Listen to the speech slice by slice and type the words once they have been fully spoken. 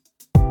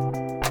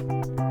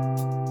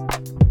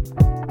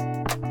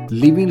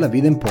Living La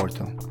Vida in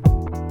Porto,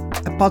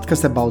 a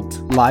podcast about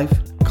life,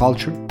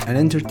 culture, and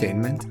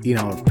entertainment in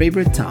our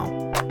favorite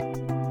town,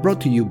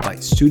 brought to you by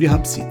Studio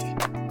Hub City.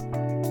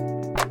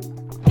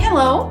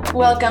 Hello,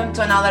 welcome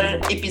to another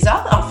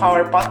episode of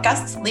our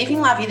podcast, Living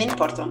La Vida in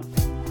Porto.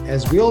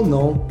 As we all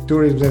know,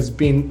 tourism has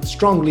been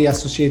strongly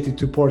associated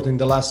to Porto in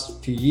the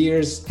last few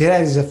years. It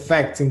has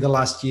effects in the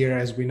last year,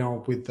 as we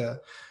know, with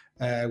the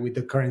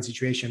current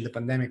situation, the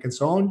pandemic, and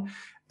so on.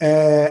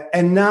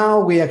 And now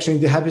we actually,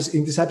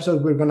 in this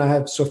episode, we're going to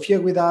have Sofia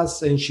with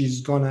us, and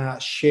she's going to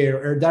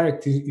share her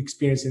direct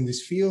experience in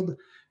this field.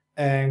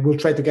 And we'll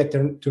try to get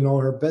to know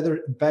her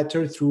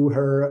better through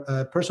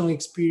her personal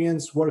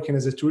experience working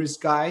as a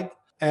tourist guide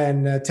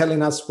and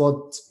telling us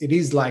what it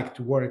is like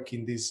to work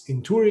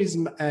in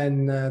tourism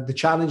and the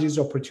challenges,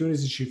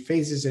 opportunities she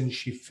faces and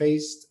she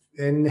faced,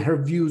 and her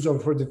views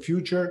for the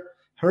future,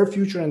 her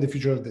future and the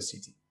future of the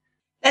city.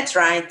 That's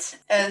right.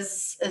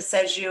 As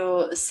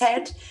Sergio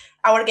said,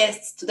 our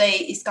guest today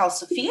is called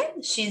Sofia.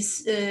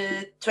 She's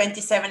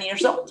 27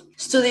 years old,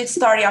 studied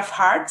Story of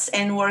Arts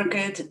and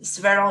worked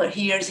several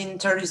years in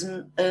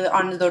tourism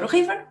on the Douro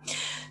River.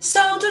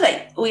 So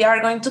today we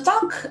are going to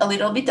talk a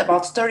little bit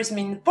about tourism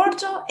in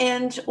Porto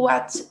and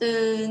what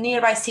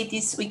nearby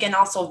cities we can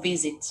also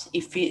visit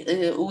if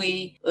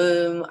we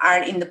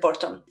are in the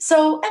Porto.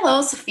 So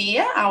hello,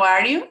 Sofia. How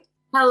are you?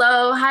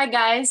 Hello. Hi,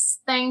 guys.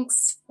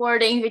 Thanks for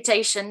the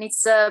invitation.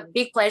 It's a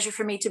big pleasure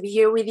for me to be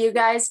here with you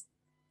guys.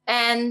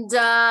 And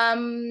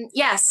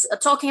yes,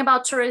 talking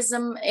about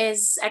tourism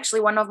is actually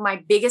one of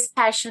my biggest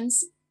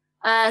passions.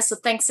 So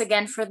thanks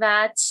again for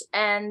that.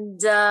 And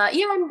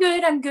I'm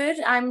good.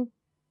 I'm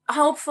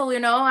hopeful,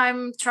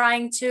 I'm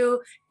trying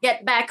to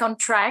get back on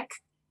track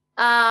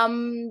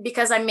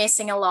because I'm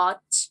missing a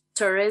lot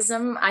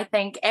tourism. I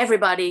think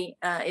everybody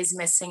is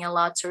missing a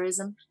lot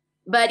tourism.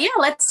 But yeah,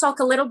 let's talk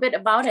a little bit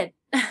about it.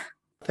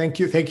 Thank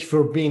you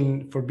for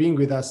being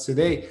with us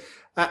today.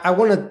 I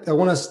want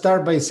to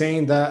start by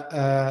saying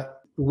that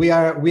we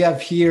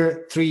have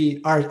here three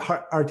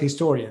art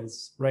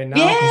historians right now.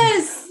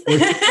 Yes, we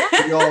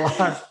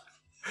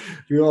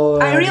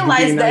all I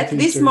realized that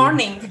this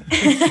morning.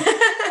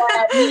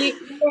 Me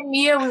and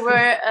Mia, we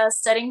were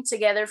studying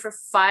together for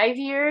 5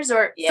 years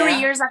or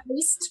 3 years at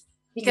least,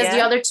 because the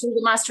other two,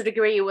 the master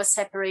degree was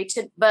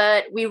separated,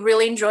 but we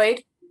really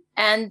enjoyed.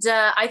 And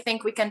I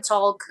think we can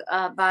talk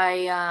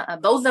by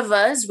both of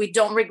us. We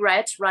don't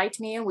regret, right,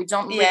 Mia? We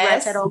don't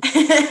regret at all.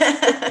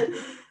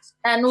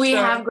 And we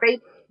have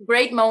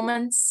great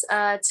moments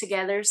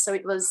together. So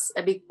it was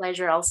a big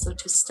pleasure also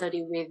to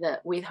study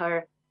with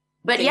her.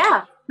 But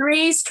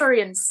three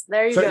historians.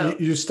 There you go.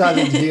 You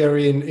studied here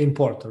in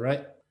Porto,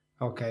 right?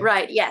 Okay.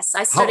 Right. Yes,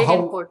 I studied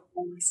in Porto.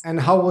 And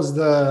how was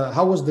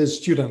the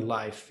student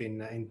life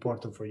in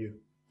Porto for you?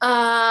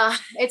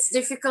 It's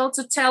difficult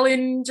to tell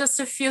in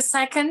just a few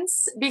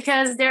seconds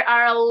because there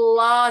are a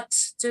lot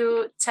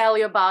to tell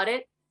you about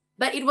it,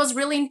 but it was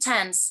really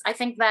intense. I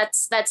think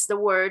that's the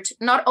word,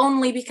 not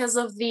only because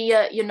of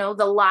the,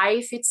 the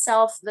life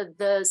itself,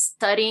 the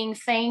studying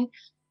thing,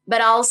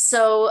 but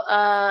also,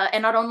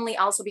 and not only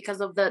also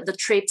because of the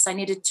trips I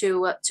needed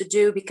to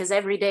do, because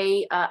every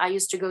day I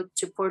used to go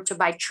to Porto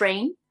by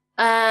train,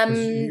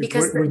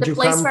 because the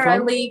place where I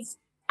live,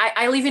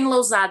 I live in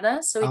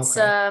Lousada. So it's,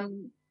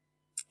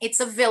 it's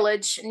a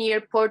village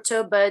near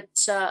Porto, but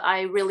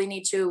I really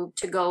need to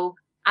go.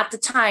 At the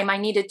time, I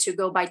needed to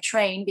go by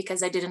train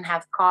because I didn't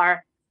have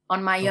car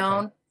on my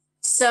own.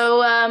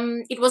 So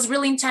it was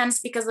really intense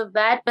because of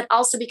that, but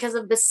also because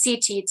of the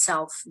city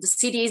itself. The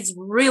city is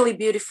really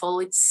beautiful.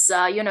 It's,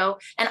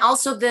 and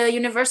also the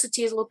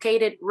university is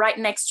located right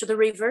next to the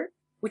river,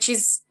 which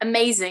is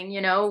amazing.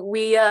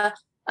 We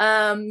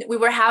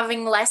were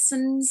having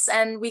lessons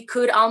and we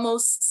could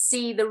almost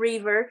see the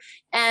river.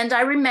 And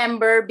I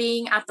remember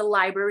being at the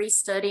library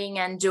studying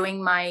and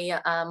doing my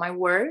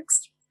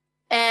works.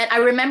 And I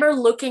remember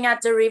looking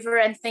at the river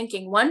and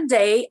thinking, one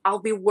day I'll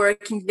be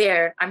working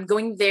there. I'm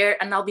going there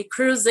and I'll be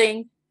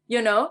cruising,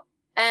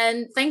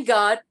 and thank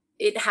God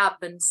it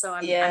happened. So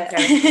I'm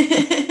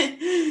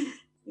very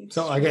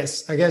So I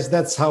guess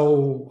that's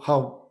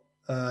how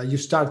you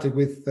started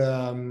with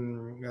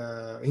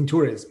in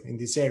tourism in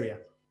this area.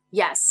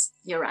 Yes,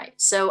 you're right.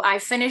 So I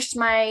finished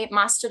my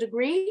master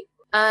degree.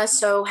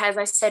 So as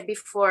I said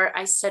before,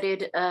 I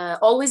studied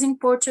always in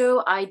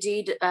Porto. I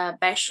did a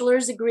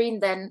bachelor's degree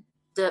and then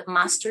the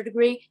master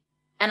degree.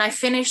 And I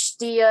finished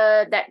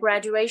that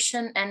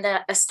graduation and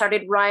I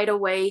started right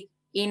away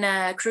in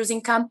a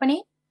cruising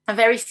company, a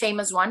very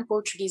famous one,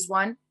 Portuguese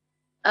one.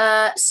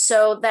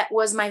 So that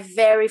was my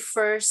very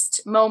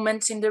first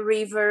moment in the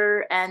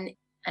river and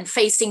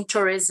facing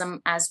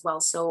tourism as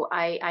well. So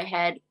I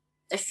had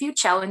a few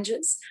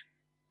challenges,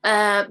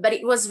 but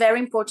it was very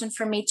important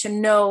for me to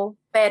know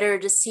better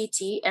the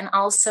city and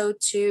also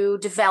to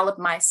develop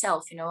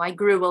myself. I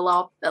grew a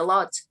lot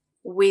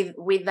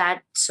with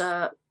that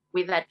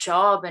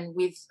job and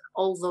with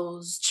all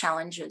those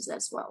challenges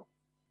as well.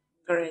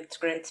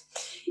 Great.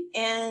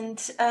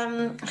 And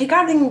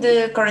regarding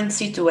the current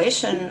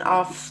situation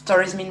of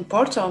tourism in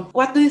Porto,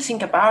 what do you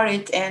think about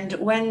it? And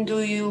when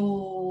do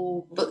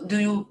you do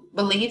you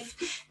believe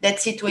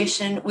that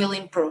situation will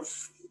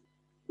improve?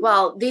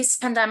 Well, this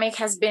pandemic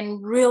has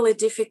been really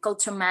difficult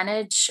to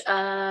manage.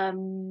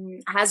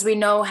 As we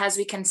know, as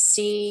we can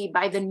see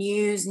by the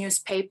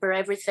newspaper,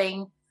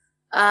 everything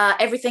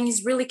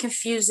is really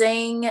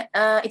confusing.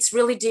 It's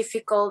really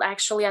difficult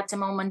actually at the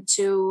moment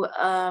to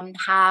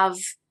have,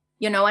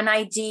 an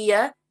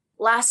idea.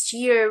 Last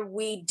year,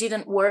 we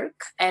didn't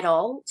work at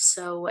all.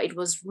 So it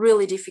was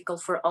really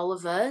difficult for all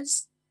of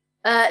us.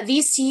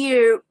 This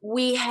year,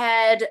 we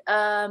had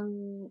a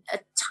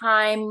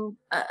time,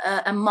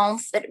 a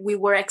month that we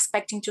were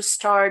expecting to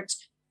start,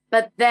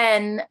 but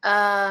then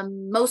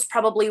most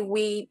probably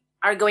we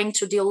are going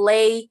to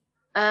delay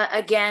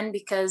again,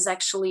 because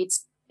actually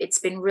it's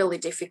been really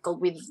difficult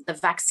with the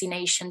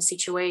vaccination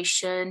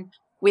situation,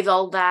 with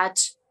all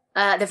that,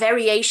 the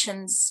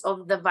variations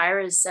of the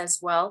virus as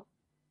well.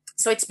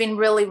 So it's been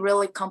really,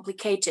 really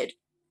complicated.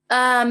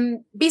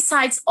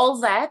 Besides all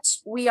that,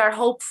 we are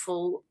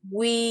hopeful.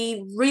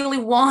 We really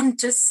want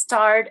to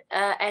start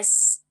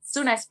as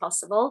soon as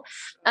possible.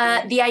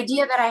 The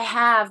idea that I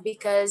have,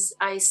 because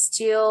I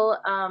still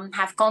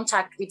have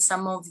contact with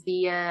some of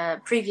the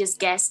previous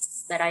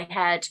guests that I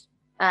had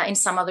in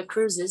some other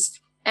cruises,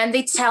 and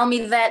they tell me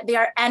that they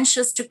are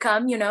anxious to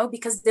come,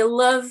 because they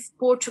love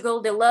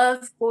Portugal. They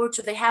love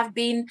Porto. They have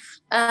been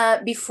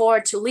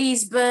before to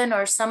Lisbon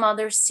or some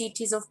other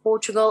cities of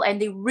Portugal,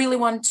 and they really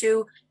want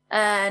to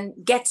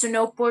get to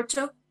know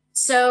Porto.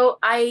 So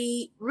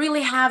I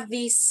really have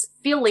this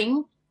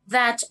feeling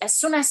that as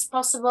soon as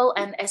possible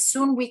and as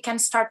soon we can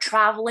start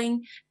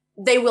traveling,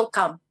 they will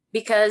come,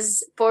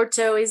 because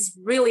Porto is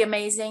really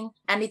amazing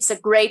and it's a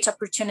great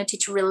opportunity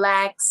to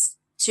relax,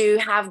 to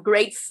have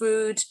great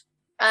food,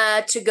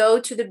 to go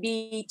to the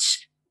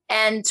beach,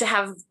 and to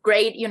have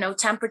great,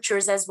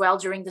 temperatures as well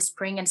during the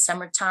spring and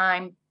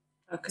summertime.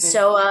 Okay.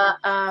 So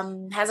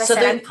as I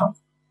said,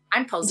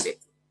 I'm positive.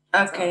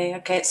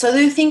 Okay. So do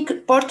you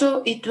think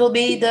Porto, it will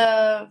be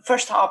the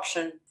first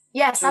option?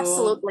 Yes,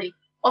 absolutely.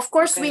 Of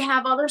course, we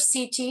have other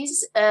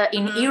cities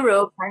in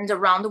Europe and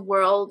around the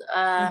world,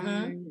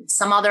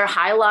 some other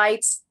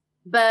highlights,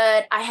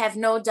 but I have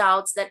no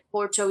doubts that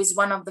Porto is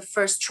one of the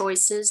first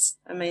choices.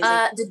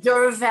 Amazing. The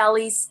Douro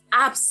Valley is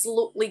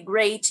absolutely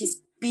great. It's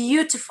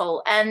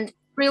beautiful. And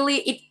really,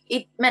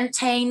 it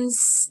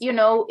maintains,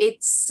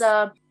 it's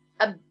a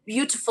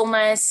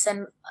beautifulness,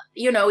 and,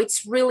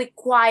 it's really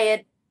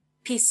quiet,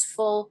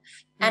 peaceful,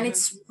 and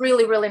it's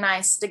really, really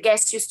nice. The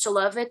guests used to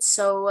love it.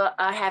 So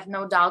I have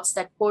no doubts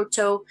that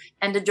Porto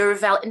and the Douro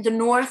Valley in the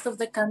north of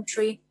the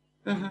country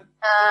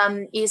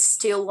is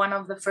still one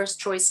of the first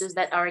choices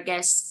that our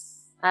guests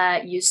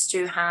used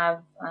to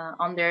have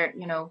on their,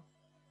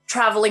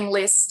 traveling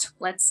list,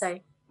 let's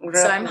say.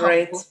 So I'm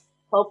hopeful.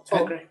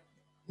 Okay.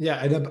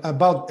 Yeah, and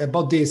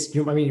about this,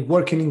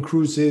 working in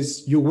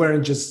cruises, you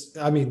weren't just,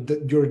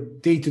 your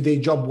day-to-day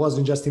job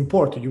wasn't just in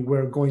Porto. You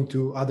were going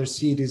to other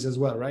cities as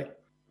well, right?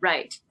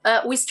 Right.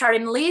 We start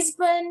in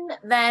Lisbon,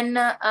 then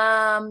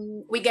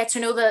we get to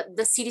know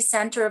the city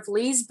center of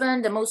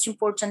Lisbon, the most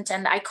important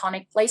and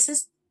iconic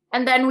places.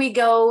 And then we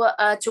go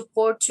to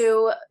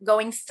Porto,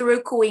 going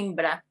through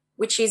Coimbra,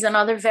 which is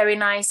another very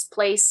nice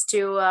place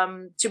to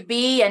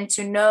be and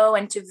to know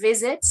and to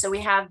visit. So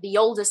we have the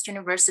oldest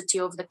university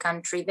of the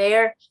country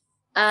there,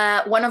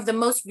 one of the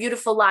most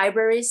beautiful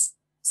libraries.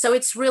 So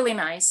it's really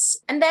nice.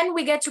 And then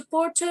we get to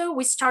Porto,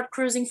 we start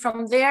cruising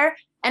from there,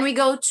 and we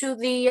go to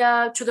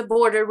the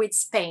border with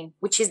Spain,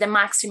 which is the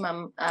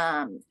maximum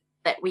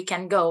that we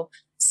can go.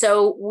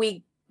 So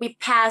we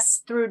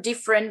pass through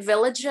different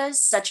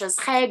villages, such as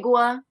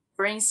Régua,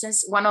 for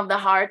instance, one of the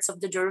hearts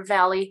of the Douro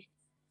Valley.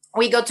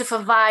 We go to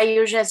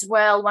Favaios as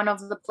well, one of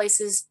the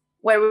places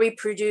where we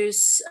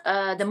produce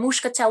the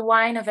Muscatel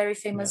wine, a very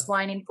famous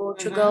wine in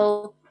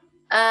Portugal.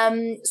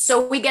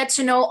 So we get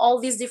to know all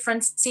these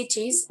different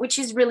cities, which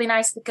is really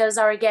nice, because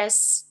our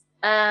guests,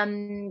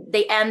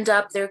 they end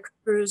up their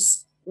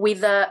cruise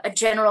with a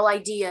general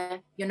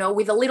idea,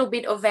 with a little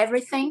bit of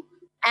everything.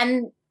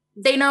 And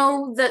they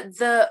know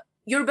the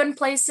urban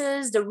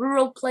places, the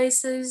rural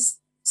places.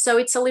 So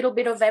it's a little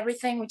bit of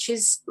everything, which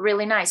is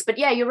really nice. But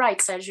yeah, you're right,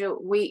 Sergio.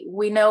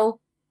 We know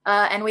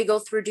and we go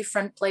through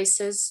different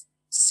places.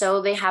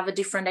 So they have a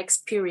different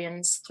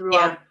experience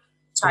throughout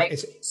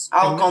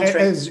our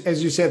country.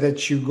 As you said,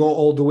 that you go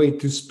all the way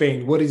to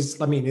Spain.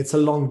 It's a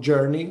long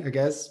journey, I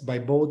guess, by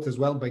boat as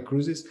well, by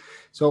cruises.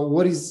 So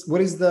what is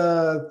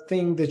the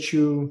thing that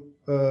you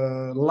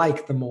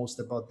like the most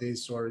about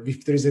this, or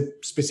if there is a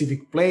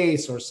specific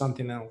place or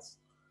something else?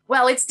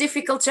 Well, it's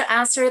difficult to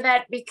answer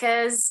that,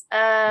 because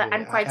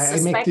I'm quite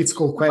suspect. I make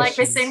difficult questions.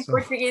 Like I say in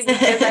Portuguese,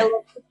 because I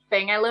love this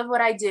thing. I love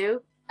what I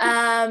do.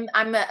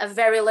 I'm a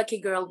very lucky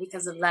girl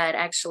because of that,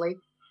 actually.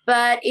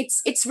 But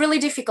it's really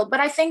difficult.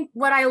 But I think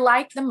what I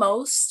like the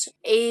most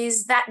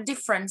is that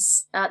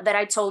difference that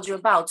I told you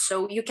about.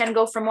 So you can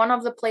go from one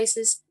of the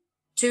places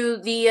to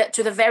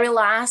the very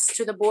last,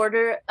 to the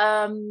border,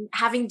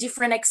 having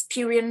different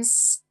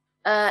experience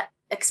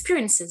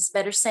experiences,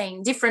 better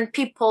saying, different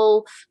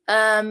people.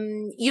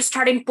 You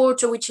start in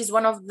Porto, which is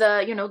one of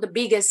the, the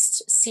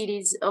biggest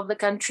cities of the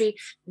country.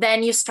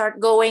 Then you start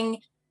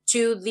going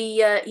to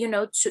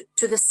the,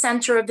 to the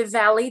center of the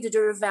valley, the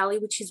Douro Valley,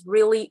 which is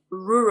really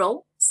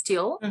rural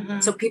still.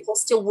 So people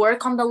still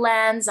work on the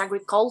lands.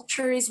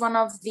 Agriculture is one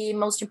of the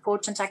most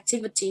important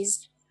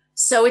activities.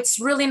 So it's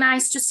really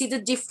nice to see the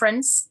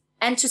difference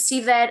and to see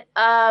that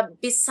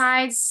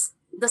besides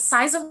the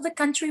size of the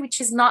country, which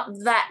is not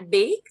that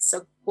big,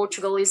 so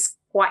Portugal is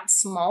quite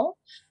small,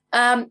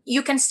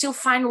 you can still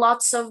find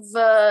lots of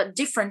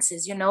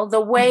differences,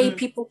 the way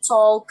people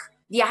talk,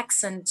 the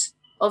accent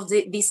of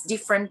these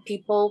different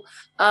people,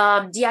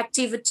 the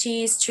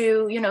activities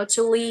to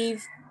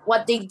live,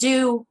 what they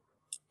do.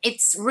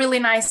 It's really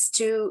nice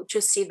to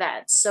see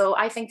that. So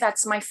I think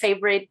that's my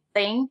favorite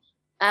thing.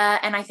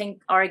 And I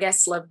think our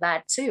guests love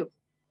that too.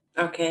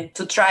 Okay,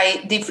 to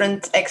try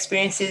different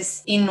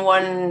experiences in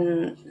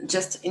one.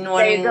 There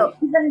you go.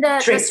 Even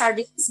the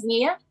sardines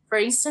here, for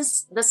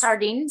instance, the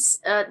sardines,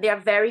 they are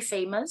very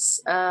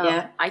famous.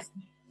 I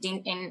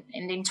think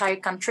in the entire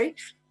country.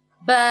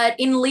 But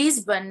in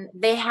Lisbon,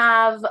 they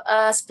have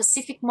a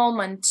specific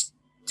moment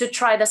to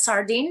try the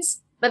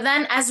sardines. But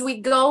then as we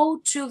go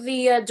to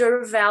the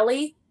Douro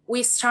Valley,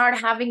 we start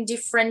having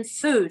different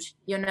food.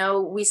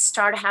 We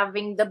start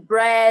having the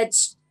bread,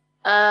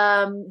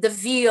 the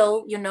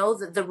veal,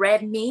 the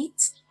red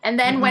meat. And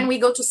then when we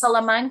go to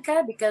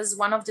Salamanca, because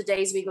one of the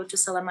days we go to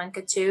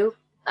Salamanca too,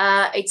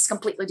 it's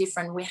completely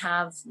different. We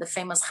have the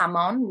famous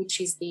jamón, which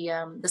is the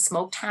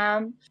smoked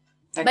ham.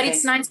 Okay. But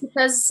it's nice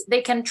because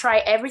they can try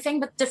everything.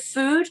 But the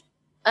food,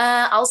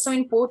 also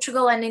in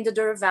Portugal and in the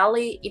Douro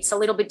Valley, it's a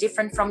little bit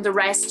different from the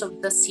rest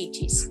of the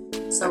cities.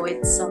 So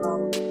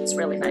it's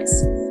really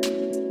nice.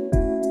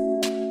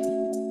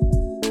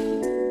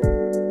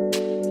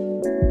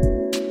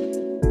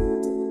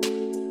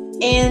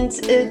 And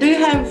do you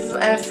have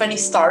a funny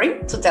story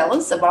to tell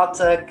us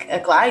about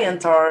a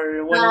client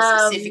or one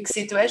specific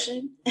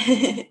situation?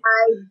 I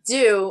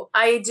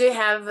do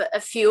have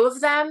a few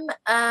of them.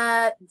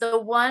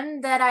 The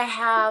one that I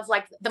have,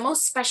 like the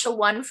most special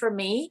one for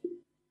me,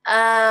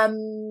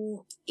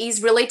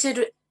 is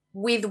related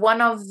with one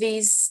of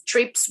these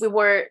trips we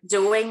were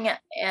doing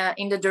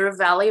in the Douro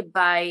Valley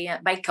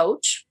by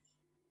coach.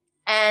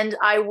 And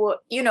I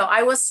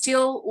was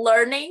still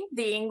learning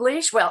the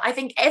English. Well, I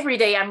think every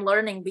day I'm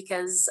learning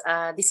because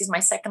this is my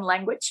second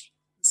language.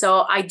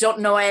 So I don't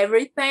know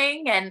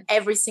everything and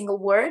every single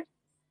word.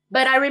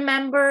 But I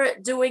remember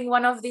doing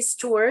one of these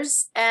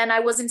tours and I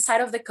was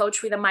inside of the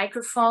coach with a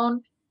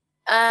microphone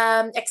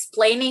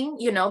explaining,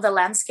 the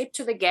landscape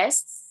to the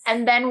guests.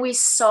 And then we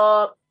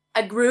saw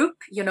a group,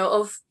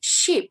 of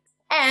sheep.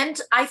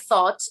 And I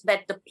thought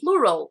that the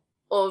plural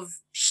of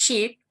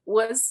sheep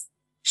was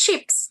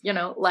sheeps,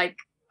 like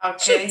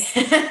okay.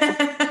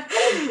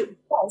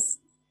 Yes.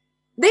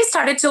 They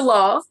started to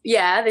laugh.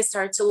 Yeah, they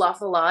started to laugh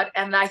a lot.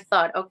 And I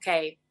thought,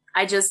 okay,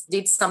 I just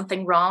did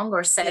something wrong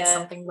or said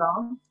something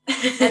wrong.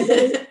 And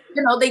they,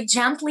 they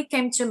gently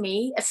came to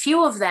me, a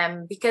few of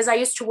them, because I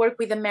used to work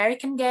with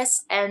American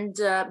guests and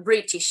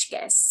British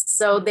guests.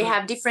 So they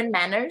have different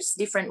manners,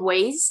 different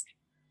ways.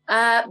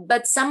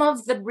 But some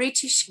of the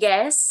British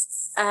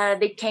guests,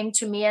 they came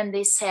to me and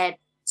they said,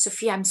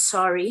 Sophia, I'm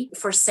sorry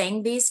for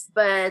saying this,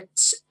 but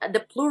the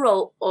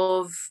plural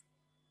of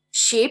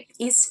sheep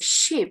is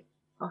sheep,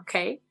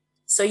 okay?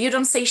 So you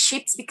don't say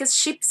sheeps because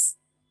sheeps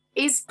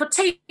is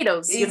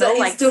potatoes,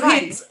 like to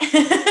hit.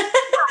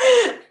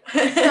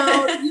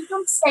 So you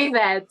don't say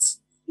that.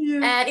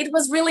 Yeah. And it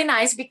was really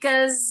nice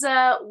because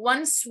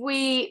once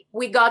we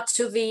got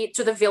to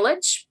the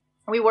village,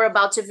 we were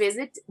about to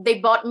visit, they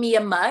bought me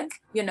a mug,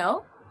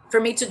 for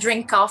me to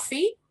drink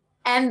coffee.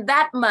 And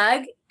that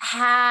mug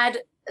had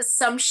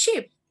some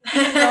sheep,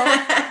 it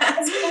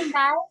was really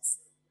nice.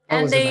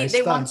 And they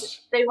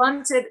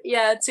wanted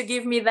to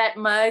give me that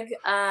mug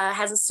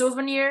as a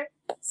souvenir.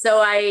 So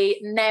I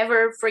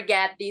never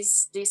forget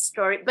this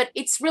story. But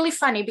it's really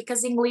funny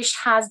because English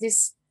has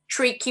these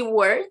tricky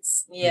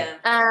words. Yeah.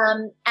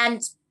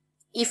 And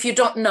if you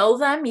don't know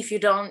them, if you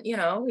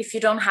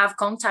don't have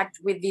contact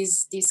with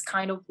these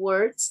kind of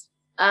words,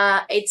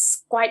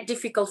 it's quite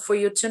difficult for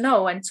you to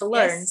know and to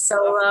learn. Yes,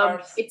 so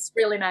it's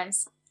really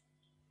nice.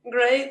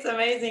 Great,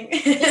 amazing.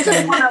 It's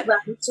just one of them.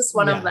 It's just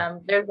one of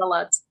them. There's a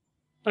lot.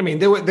 I mean,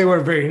 they were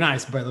very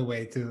nice, by the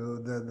way,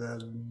 to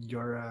the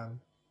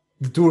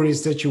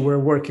tourists that you were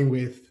working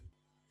with.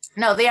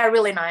 No, they are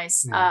really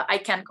nice. I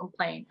can't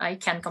complain.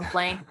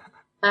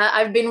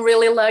 I've been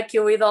really lucky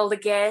with all the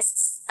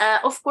guests.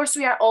 Of course,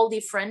 we are all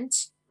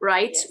different,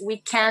 right? Yes. We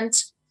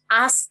can't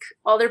ask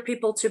other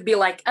people to be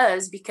like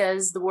us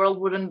because the world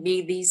wouldn't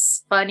be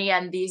this funny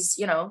and these,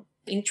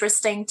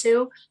 interesting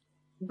too.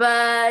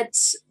 But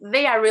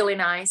they are really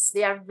nice.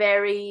 They are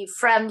very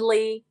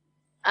friendly.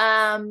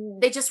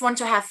 They just want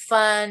to have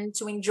fun,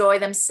 to enjoy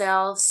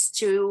themselves,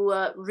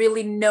 to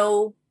really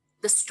know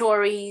the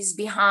stories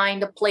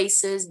behind the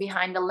places,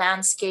 behind the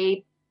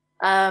landscape.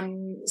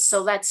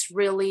 So that's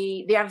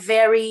really, they are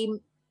very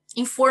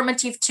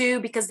informative too,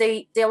 because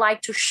they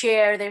like to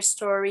share their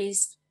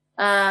stories.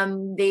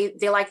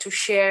 They like to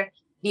share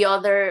the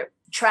other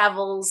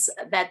travels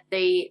that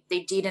they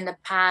did in the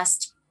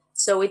past.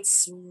 So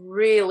it's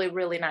really,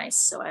 really nice.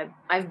 So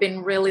I've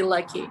been really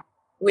lucky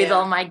with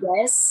all my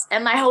guests,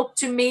 and I hope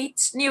to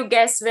meet new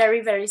guests very,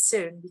 very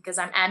soon, because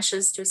I'm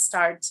anxious to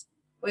start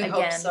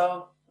again.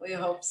 We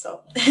hope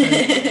so.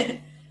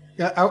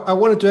 Yeah, I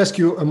wanted to ask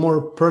you a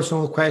more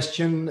personal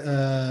question,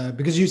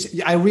 because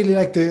I really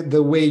like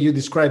the way you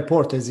describe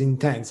Porto as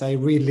intense. I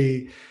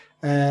really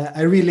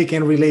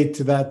can relate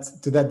to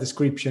that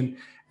description.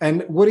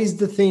 And what is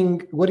the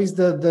thing? What is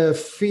the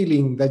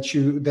feeling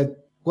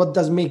what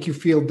does make you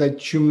feel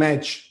that you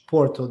match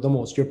Porto the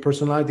most? Your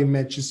personality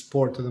matches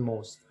Porto the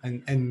most,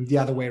 and the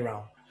other way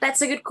around.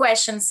 That's a good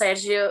question,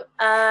 Sergio,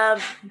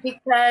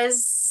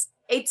 because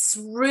it's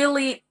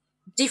really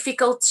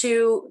difficult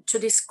to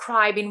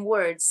describe in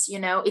words.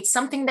 It's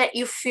something that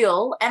you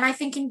feel, and I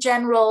think in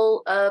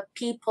general,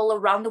 people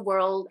around the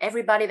world,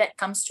 everybody that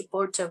comes to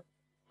Porto,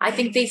 I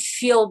think they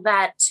feel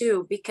that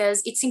too,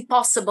 because it's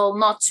impossible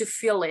not to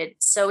feel it.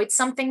 So it's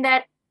something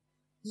that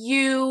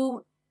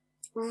you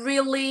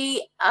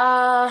really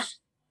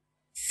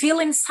feel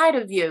inside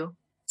of you.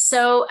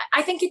 So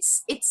I think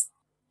it's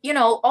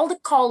all the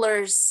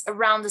colors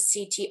around the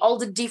city, all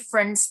the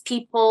different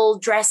people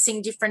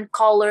dressing different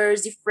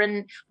colors,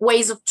 different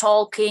ways of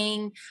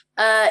talking,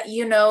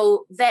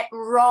 that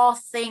raw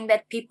thing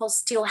that people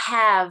still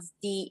have,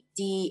 the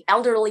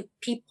elderly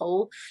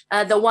people,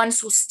 the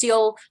ones who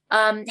still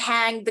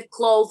hang the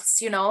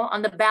clothes,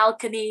 on the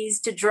balconies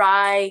to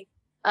dry.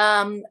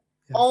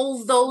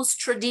 All those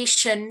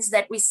traditions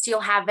that we still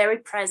have very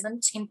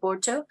present in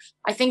Porto.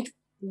 I think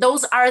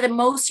those are the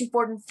most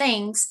important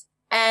things.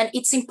 And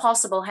it's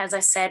impossible, as I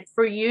said,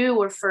 for you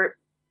or for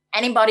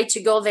anybody to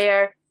go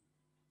there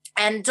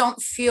and don't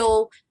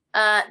feel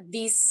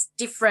this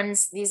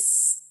difference,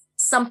 this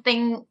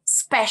something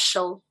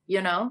special,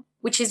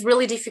 which is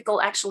really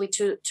difficult actually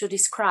to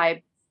describe.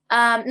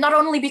 Not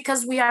only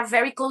because we are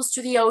very close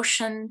to the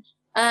ocean,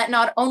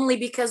 not only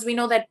because we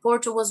know that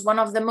Porto was one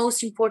of the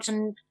most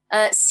important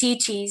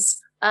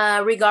cities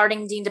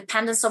regarding the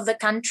independence of the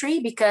country,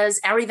 because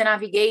Henry the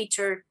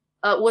Navigator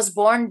was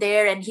born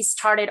there, and he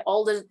started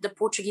all the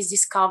Portuguese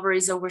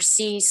discoveries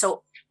overseas.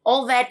 So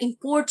all that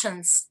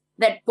importance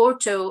that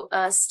Porto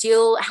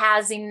still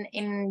has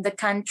in the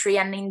country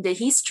and in the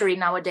history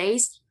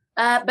nowadays,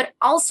 but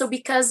also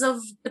because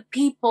of the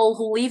people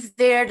who live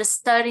there, the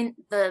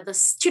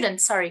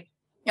students,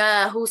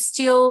 who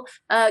still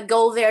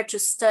go there to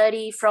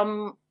study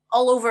from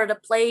all over the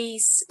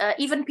place,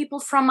 even people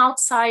from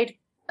outside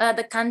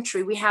the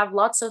country. We have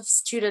lots of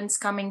students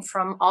coming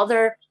from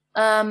other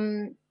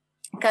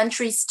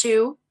countries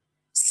too.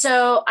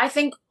 So I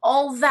think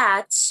all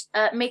that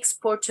makes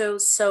Porto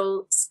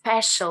so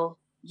special.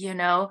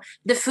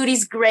 The food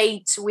is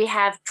great. We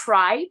have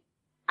tried.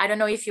 I don't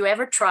know if you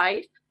ever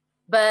tried,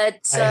 but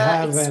I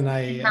have, and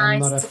I'm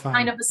not a fan.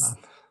 Kind of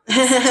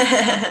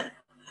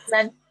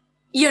and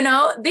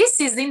this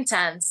is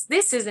intense.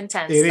 It is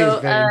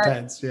very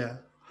intense. Yeah.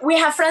 We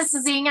have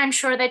francesinha. I'm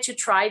sure that you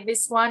tried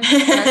this one.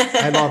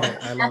 I love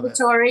it.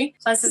 Mandatory.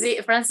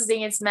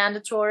 Francesinha is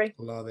mandatory.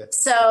 Love it.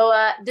 So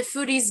the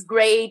food is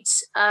great.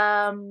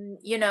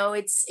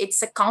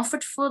 It's a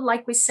comfort food,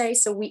 like we say.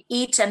 So we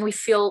eat and we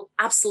feel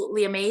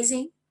absolutely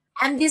amazing.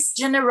 And this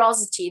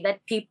generosity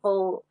that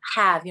people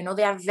have,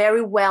 they are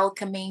very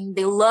welcoming.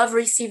 They love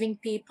receiving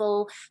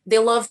people. They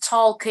love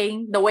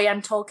talking the way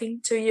I'm talking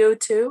to you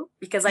too,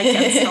 because I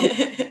can't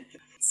stop.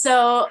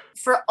 So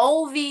for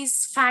all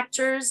these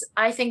factors,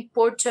 I think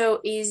Porto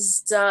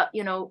is,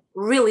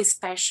 really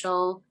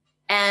special.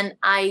 And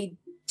I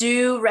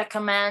do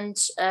recommend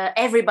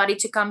everybody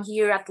to come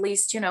here at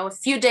least, a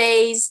few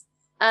days,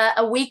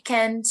 a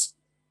weekend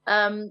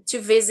to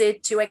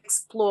visit, to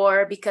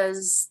explore,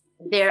 because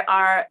there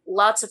are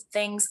lots of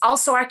things.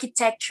 Also,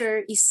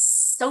 architecture is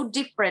so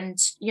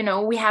different.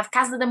 We have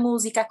Casa da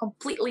Música, a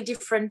completely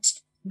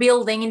different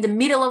building in the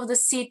middle of the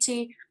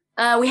city.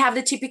 We have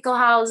the typical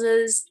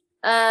houses.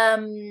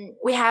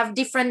 We have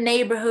different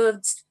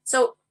neighborhoods.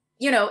 So,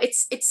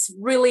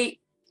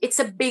 it's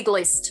a big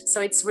list. So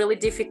it's really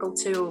difficult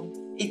to...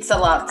 It's a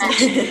lot.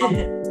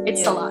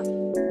 It's a lot.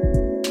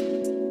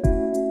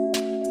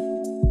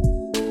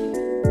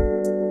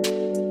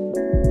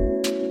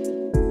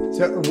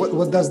 So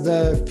what does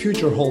the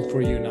future hold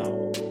for you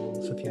now,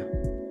 Sofia?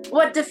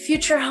 What the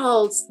future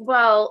holds?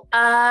 Well,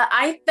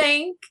 I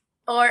think,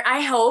 or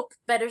I hope,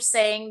 better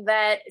saying,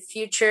 that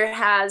future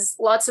has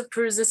lots of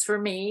cruises for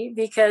me,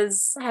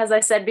 because, as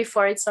I said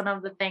before, it's one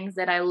of the things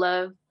that I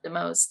love the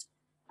most.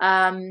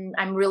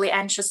 I'm really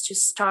anxious to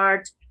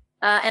start,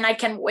 and I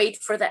can't wait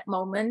for that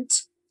moment.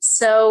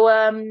 So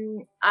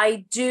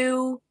I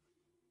do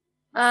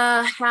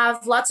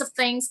have lots of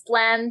things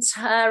planned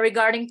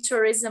regarding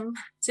tourism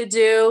to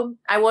do.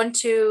 I want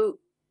to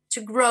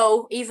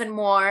grow even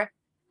more.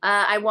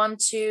 I want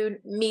to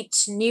meet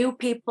new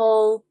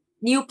people,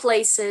 new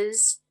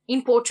places.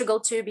 in Portugal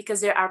too,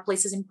 because there are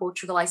places in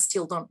Portugal I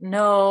still don't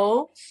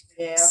know.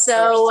 Yeah,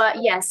 so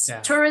yes,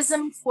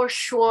 tourism for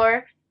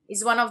sure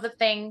is one of the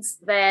things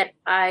that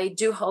I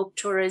do hope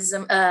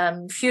tourism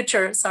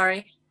future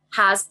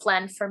has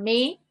planned for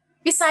me.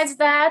 Besides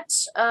that,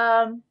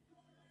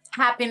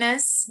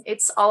 happiness,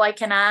 it's all I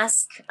can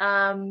ask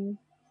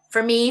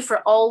for me, for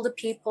all the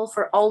people,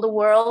 for all the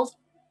world.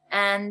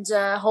 And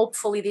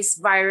hopefully this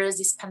virus,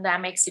 this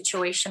pandemic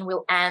situation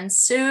will end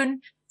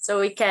soon, so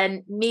we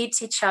can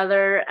meet each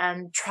other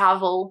and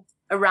travel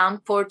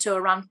around Porto,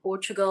 around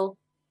Portugal,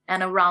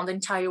 and around the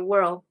entire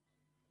world.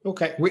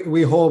 Okay,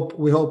 we hope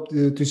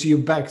to see you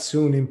back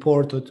soon in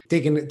Porto,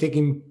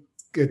 taking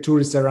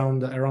tourists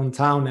around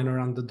town and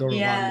around the Douro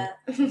Valley.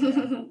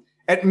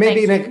 And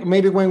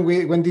maybe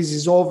when this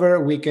is over,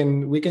 we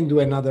can do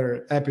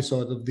another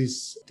episode of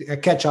this, a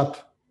catch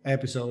up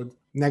episode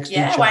next week.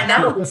 Yeah, why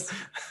not?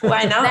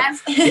 Why not?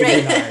 That's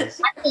great.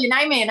 Nice.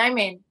 I'm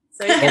in.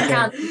 So you can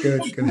count.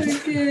 Good.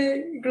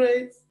 Okay,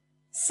 great.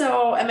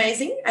 So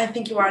amazing. I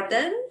think you are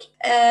done.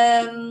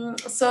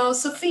 So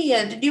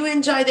Sofia, did you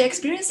enjoy the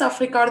experience of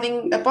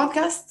recording a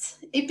podcast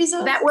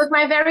episode? That was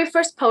my very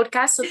first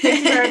podcast. So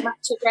thank you very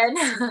much again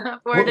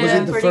for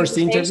the first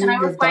interview. I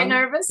was quite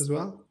nervous as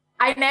well.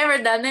 I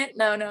never done it.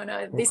 No.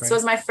 This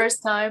was my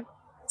first time.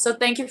 So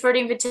thank you for the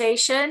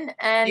invitation.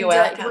 And it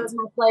was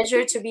my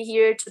pleasure to be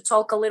here to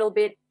talk a little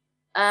bit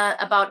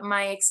about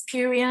my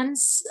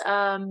experience.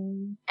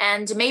 And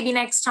maybe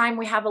next time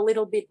we have a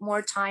little bit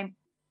more time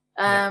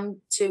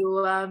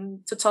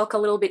to talk a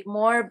little bit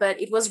more.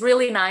 But it was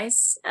really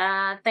nice.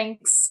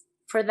 Thanks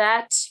for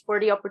that, for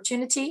the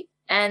opportunity.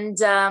 And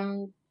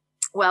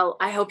well,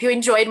 I hope you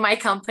enjoyed my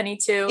company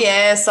too.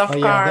 Yes, of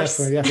course. Yeah,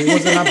 definitely. Yeah, it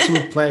was an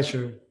absolute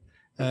pleasure.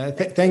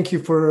 Thank you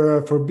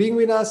for being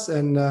with us,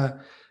 and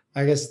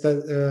I guess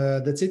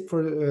that's it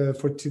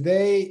for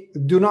today.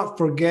 Do not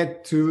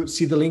forget to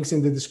see the links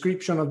in the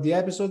description of the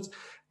episodes,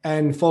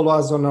 and follow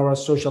us on our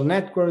social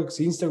networks,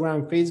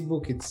 Instagram,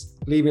 Facebook. It's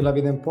Living La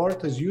Vida in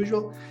Porto as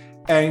usual,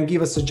 and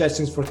give us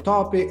suggestions for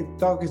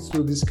topics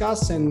to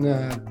discuss and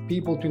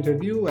people to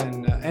interview,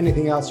 and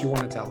anything else you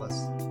want to tell us.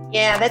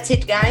 Yeah, that's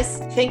it, guys.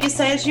 Thank you,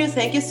 Sergio.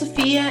 Thank you,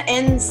 Sofia,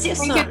 and see you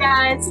soon. Thank you,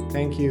 guys.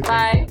 Thank you.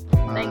 Bye.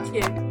 Thank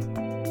you.